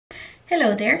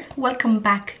Hello there, welcome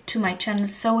back to my channel.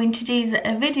 So in today's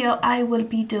video I will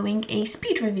be doing a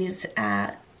speed reviews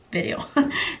video.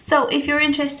 So if you're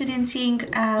interested in seeing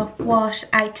what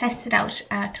I tested out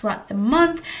throughout the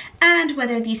month and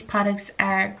whether these products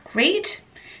are great,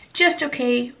 just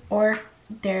okay, or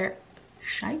they're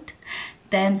shite,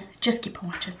 then just keep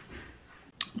on watching.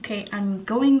 Okay, I'm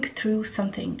going through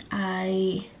something.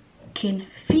 I can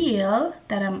feel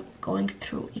that I'm going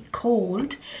through a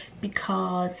cold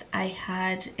because I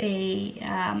had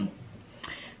a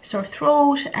sore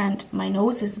throat and my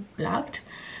nose is blocked,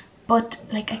 but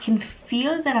like I can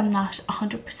feel that I'm not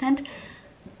 100%,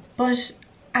 but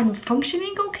I'm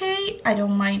functioning okay. I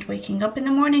don't mind waking up in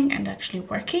the morning and actually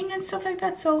working and stuff like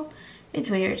that, so it's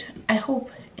weird. I hope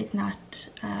it's not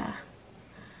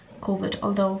COVID,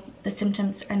 although the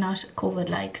symptoms are not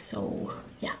COVID-like, so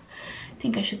yeah, I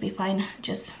think I should be fine.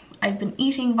 Just I've been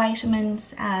eating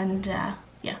vitamins and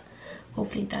yeah,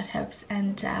 hopefully that helps,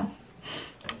 and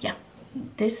yeah,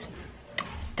 this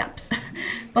stops.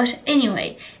 But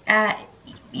anyway,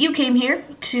 you came here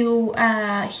to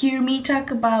hear me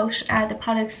talk about the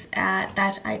products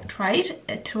that I've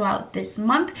tried throughout this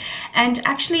month, and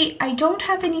actually I don't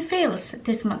have any fails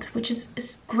this month, which is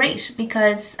great,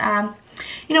 because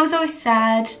you know, it's always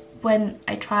sad when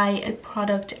I try a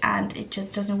product and it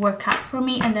just doesn't work out for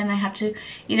me, and then I have to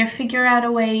either figure out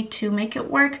a way to make it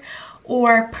work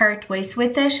or part ways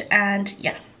with it. And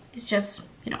yeah, it's just,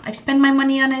 you know, I've spent my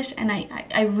money on it and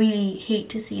I really hate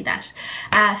to see that.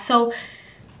 So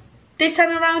this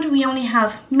time around we only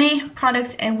have May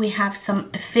products and we have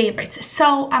some favorites.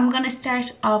 So I'm gonna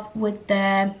start off with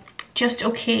the just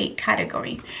okay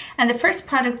category, and the first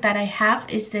product that I have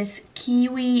is this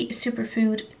Kiwi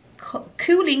Superfood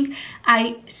Cooling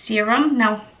Eye Serum.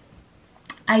 Now,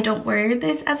 I don't wear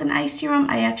this as an eye serum.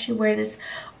 I actually wear this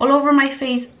all over my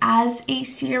face as a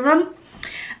serum.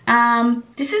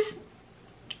 This is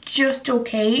just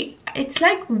okay. It's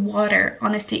like water,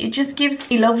 honestly. It just gives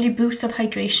a lovely boost of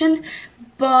hydration,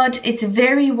 but it's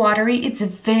very watery. It's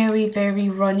very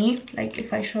runny. Like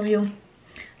if I show you,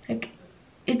 like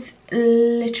it's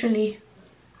literally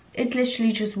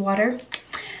just water,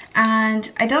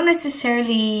 and I don't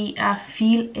necessarily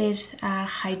feel it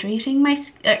hydrating my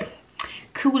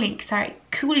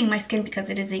cooling my skin, because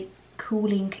it is a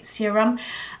cooling serum.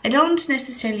 I don't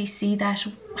necessarily see that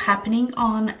happening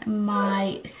on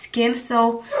my skin,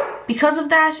 so because of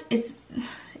that,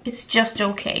 it's just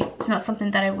okay. It's not something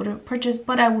that I would have purchased,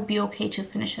 but I would be okay to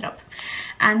finish it up.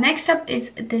 And next up is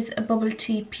this Bubble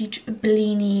Tea Peach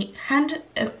Bellini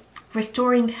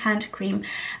Restoring Hand Cream.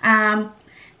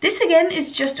 This again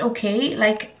is just okay.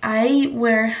 Like, I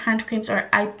wear hand creams, or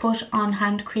I put on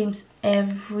hand creams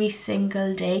every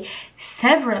single day,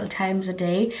 several times a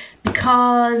day,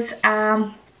 because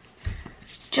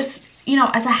just, you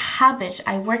know, as a habit.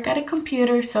 I work at a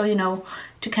computer, so, you know,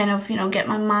 to kind of, you know, get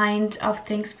my mind off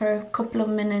things for a couple of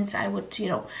minutes, I would, you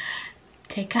know,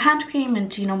 take a hand cream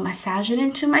and, you know, massage it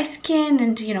into my skin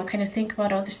and, you know, kind of think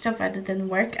about other stuff rather than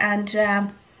work.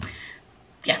 And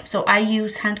yeah, so I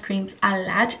use hand creams a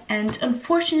lot, and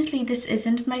unfortunately this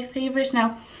isn't my favorite.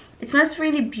 Now, it smells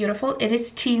really beautiful. It is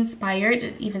tea inspired.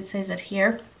 It even says it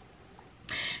here.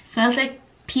 It smells like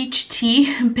peach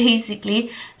tea, basically.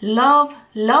 Love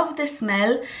the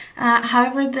smell.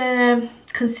 However, the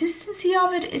consistency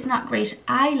of it is not great.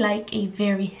 I like a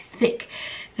very thick,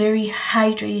 very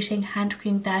hydrating hand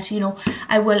cream that, you know,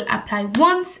 I will apply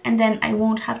once and then I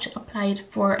won't have to apply it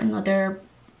for another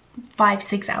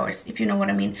 5-6 hours, if you know what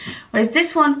I mean. Whereas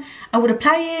this one, I would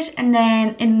apply it and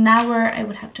then in an hour I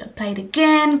would have to apply it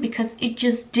again, because it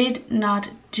just did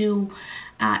not do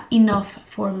enough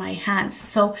for my hands.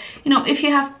 So, you know, if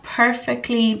you have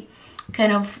perfectly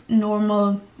kind of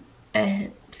normal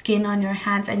skin on your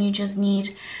hands and you just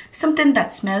need something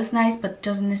that smells nice but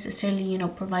doesn't necessarily, you know,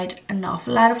 provide an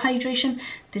awful lot of hydration,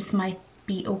 this might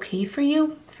be okay for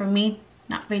you. For me,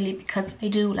 not really, because I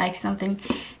do like something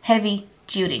heavy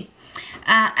duty.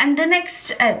 And the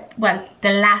next well,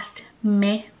 the last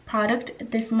May product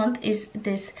this month is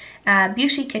this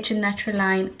Beauty Kitchen Natural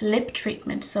Line lip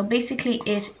treatment. So basically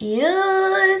it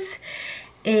is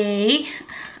a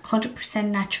 100%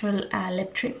 natural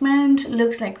lip treatment.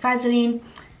 Looks like Vaseline.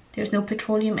 There's no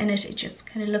petroleum in it. It just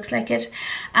kind of looks like it.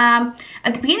 At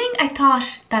the beginning, I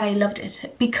thought that I loved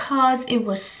it because it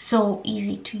was so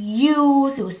easy to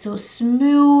use. It was so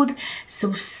smooth,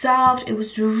 so soft. It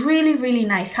was really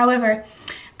nice. However,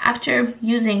 after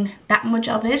using that much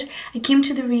of it, I came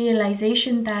to the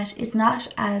realization that it's not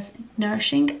as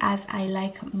nourishing as I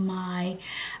like my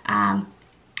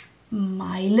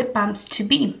my lip balms to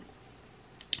be.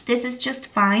 This is just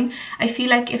fine. I feel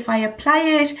like if I apply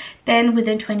it, then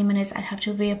within 20 minutes I'd have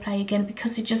to reapply again,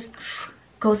 because it just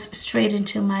goes straight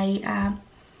into my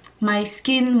my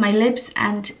skin, my lips,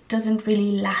 and doesn't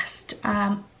really last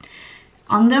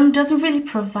on them, doesn't really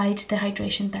provide the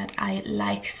hydration that I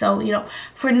like. So, you know,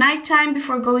 for nighttime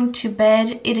before going to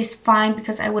bed, it is fine,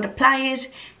 because I would apply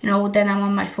it, you know, then I'm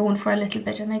on my phone for a little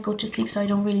bit and I go to sleep, so I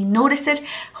don't really notice it.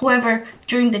 However,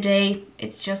 during the day,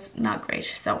 it's just not great.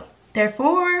 So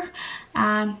therefore,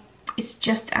 it's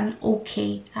just an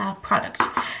okay product.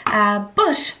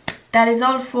 But that is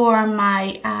all for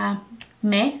my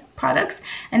May products.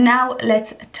 And now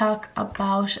let's talk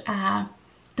about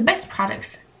the best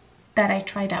products that I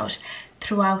tried out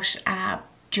throughout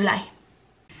July.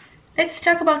 Let's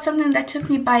talk about something that took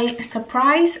me by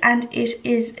surprise, and it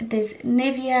is this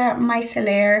Nivea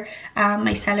micellar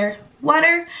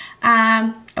water.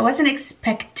 I wasn't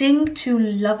expecting to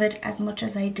love it as much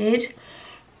as I did,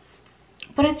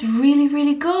 but it's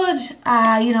really good.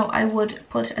 You know, I would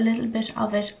put a little bit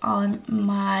of it on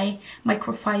my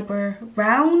microfiber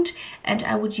round, and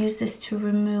I would use this to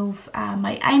remove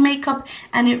my eye makeup,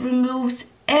 and it removes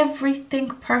everything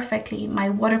perfectly. My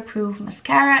waterproof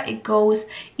mascara, it goes,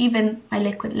 even my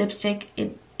liquid lipstick,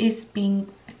 it is being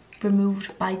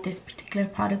removed by this particular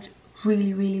product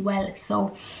really well.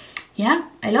 So yeah,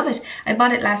 I love it. I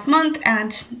bought it last month,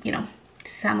 and you know,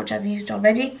 this is how much I've used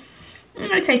already.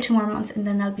 I'd say 2 more months and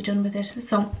then I'll be done with it.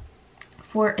 So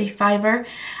for a $5,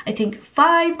 I think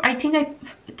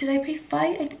did I pay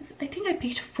 $5? I think I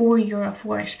paid €4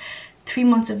 for it. 3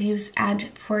 months of use, and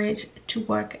for it to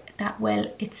work that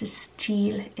well, it's a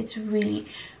steal. It's really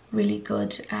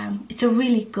good. It's a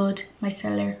really good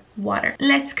micellar water.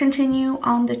 Let's continue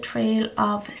on the trail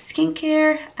of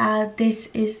skincare. This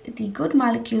is the Good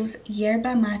Molecules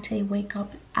Yerba Mate Wake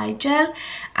Up Eye Gel.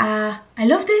 I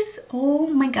love this. Oh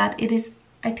my god, it is,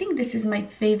 I think this is my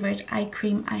favorite eye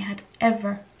cream I had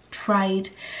ever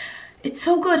tried. It's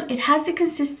so good. It has the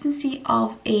consistency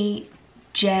of a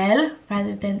gel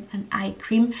rather than an eye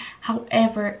cream.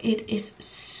 However, it is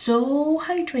so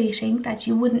hydrating that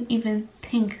you wouldn't even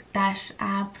think that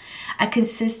a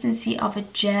consistency of a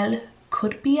gel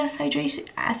could be as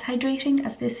hydrating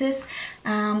as this is.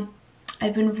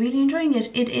 I've been really enjoying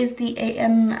it. It is the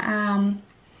AM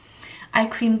eye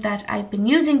cream that I've been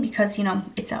using, because you know,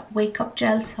 it's a wake up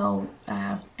gel, so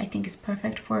I think it's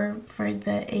perfect for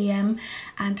the AM,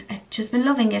 and I've just been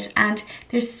loving it. And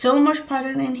there's so much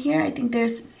product in here. I think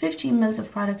there's 15 mils of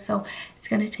product, so it's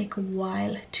going to take a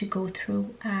while to go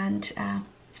through, and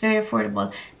it's very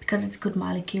affordable because it's Good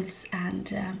Molecules.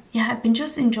 And yeah, I've been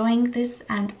just enjoying this,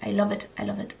 and I love it.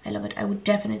 I would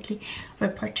definitely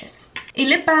repurchase. A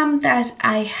lip balm that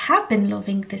I have been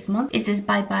loving this month is this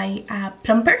Bye Bye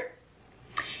Plumper.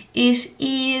 It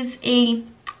is a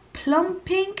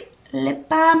plumping lip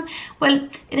balm. Well,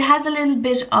 it has a little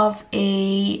bit of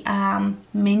a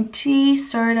minty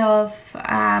sort of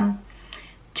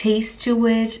taste to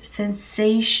it,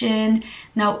 sensation.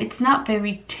 Now, it's not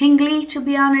very tingly, to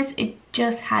be honest. It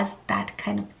just has that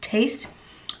kind of taste,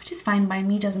 which is fine by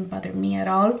me, doesn't bother me at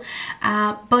all.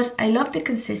 But I love the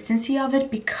consistency of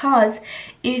it, because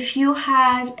if you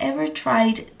had ever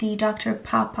tried the Dr.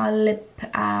 Papa lip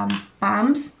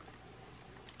balms,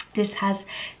 this has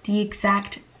the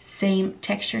exact same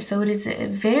texture. So it is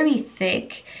very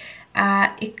thick.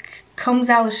 It comes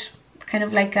out kind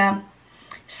of like a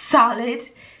solid.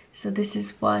 So this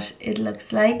is what it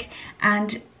looks like.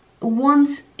 And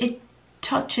once it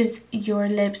touches your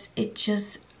lips, it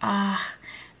just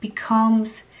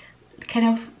becomes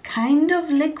kind of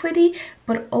liquidy,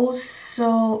 but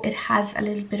also it has a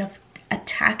little bit of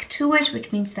attack to it,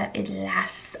 which means that it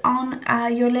lasts on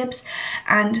your lips.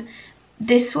 And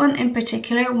this one in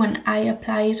particular, when I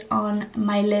apply it on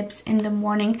my lips in the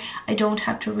morning, I don't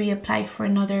have to reapply for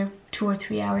another 2 or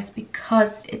 3 hours,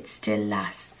 because it still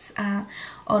lasts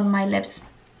on my lips.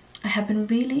 I have been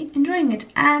really enjoying it,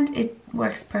 and it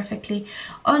works perfectly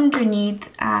underneath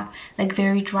like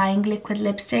very drying liquid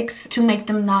lipsticks to make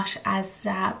them not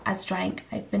as drying.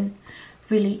 I've been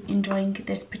really enjoying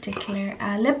this particular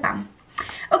lip balm.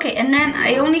 Okay, and then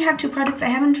I only have 2 products. I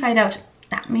haven't tried out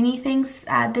that many things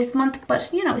this month, but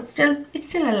you know, it's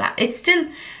still a lot. It's still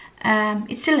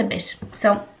a bit.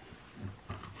 So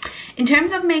in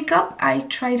terms of makeup, I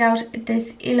tried out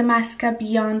this Illamasqua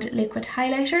Beyond Liquid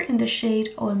Highlighter in the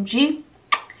shade OMG.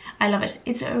 I love it.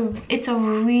 It's a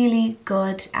really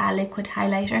good liquid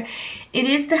highlighter. It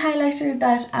is the highlighter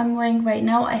that I'm wearing right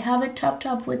now. I have it topped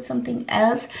up with something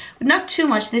else, but not too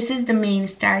much. This is the main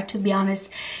star, to be honest.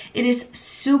 It is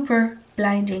super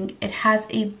blinding. It has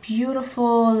a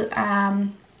beautiful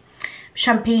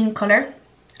champagne color.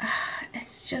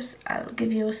 It's just, I'll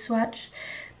give you a swatch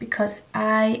because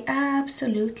I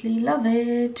absolutely love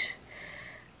it.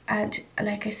 And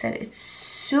like I said, it's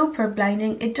super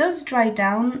blinding. It does dry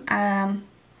down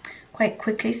quite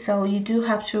quickly, so you do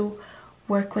have to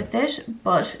work with it.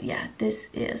 But yeah, this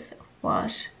is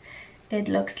what it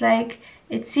looks like.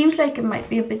 It seems like it might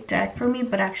be a bit dark for me,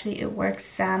 but actually it works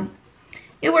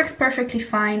perfectly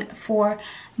fine for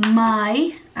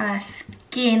my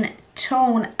skin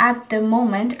tone at the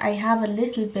moment. I have a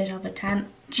little bit of a tan,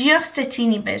 just a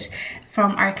teeny bit,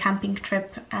 from our camping trip.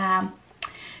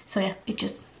 So yeah, it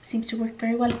just seems to work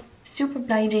very well. Super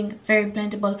blinding, very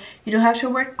blendable. You don't have to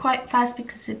work quite fast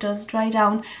because it does dry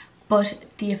down, but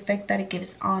the effect that it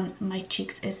gives on my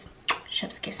cheeks is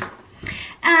chef's kiss.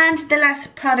 And the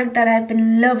last product that I've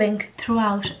been loving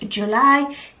throughout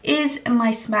July is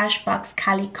my Smashbox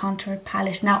Cali Contour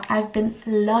Palette. Now, I've been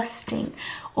lusting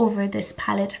over this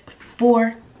palette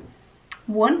for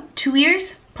 2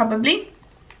 years probably,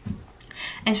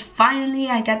 and finally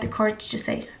I got the courage to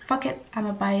say, fuck it, I'm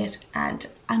gonna buy it and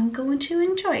I'm going to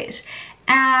enjoy it.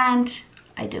 And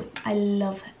I do. I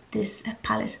love this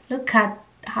palette. Look at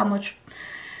how much,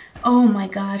 oh my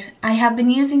god. I have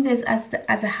been using this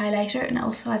as a highlighter and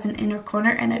also as an inner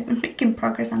corner, and I've been making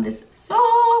progress on this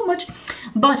so much.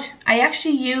 But I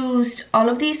actually used all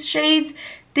of these shades.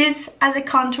 This as a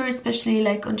contour, especially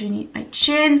like underneath my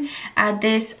chin,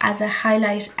 this as a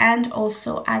highlight and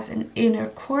also as an inner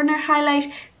corner highlight,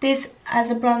 this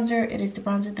as a bronzer. It is the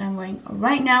bronzer that I'm wearing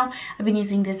right now. I've been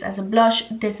using this as a blush,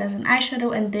 this as an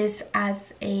eyeshadow, and this as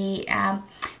a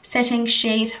setting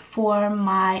shade for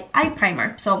my eye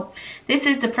primer. So this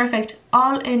is the perfect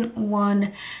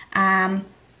all-in-one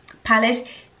palette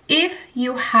if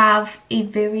you have a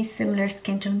very similar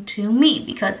skin tone to me,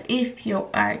 because if you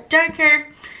are darker,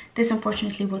 this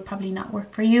unfortunately will probably not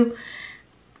work for you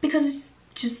because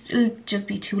it'll just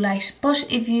be too light. But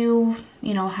if you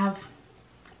know, have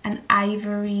an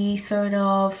ivory sort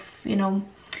of, you know,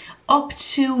 up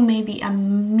to maybe a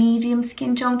medium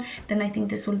skin tone, then I think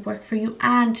this will work for you.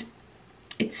 And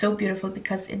it's so beautiful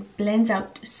because it blends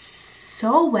out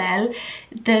so well.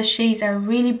 The shades are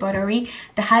really buttery.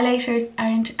 The highlighters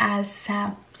aren't as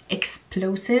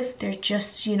explosive. They're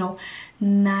just, you know,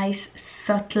 nice,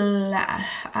 subtle,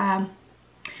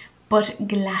 but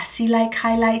glassy like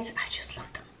highlights. I just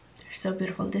love them. They're so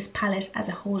beautiful. This palette as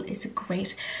a whole is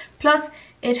great. Plus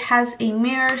it has a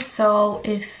mirror, so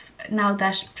if now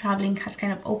that traveling has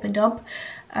kind of opened up,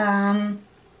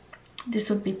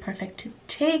 this would be perfect to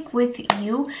take with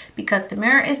you because the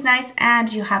mirror is nice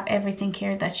and you have everything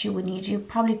here that you would need. You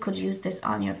probably could use this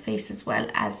on your face as well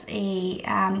as a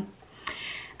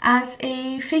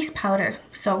face powder.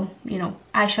 So, you know,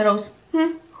 eyeshadows,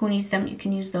 who needs them? You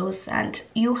can use those, and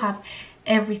you have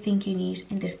everything you need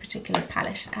in this particular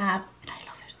palette. And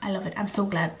I love it. I'm so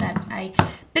glad that I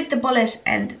bit the bullet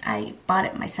and I bought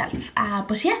it myself.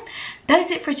 But yeah, that is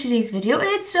it for today's video.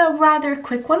 It's a rather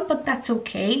quick one, but that's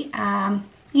okay.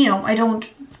 You know, I don't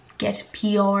get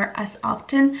PR as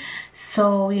often,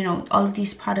 so you know, all of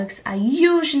these products I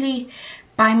usually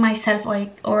buy myself,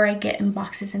 or I get in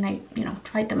boxes, and I, you know,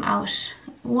 try them out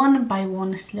one by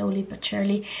one, slowly but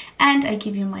surely, and I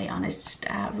give you my honest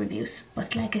reviews.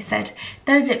 But like I said,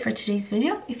 that is it for today's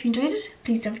video. If you enjoyed it,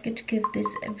 please don't forget to give this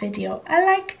video a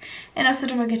like, and also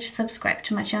don't forget to subscribe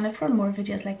to my channel for more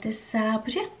videos like this.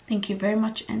 But yeah, thank you very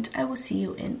much, and I will see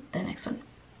you in the next one.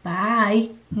 Bye.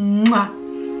 Mwah.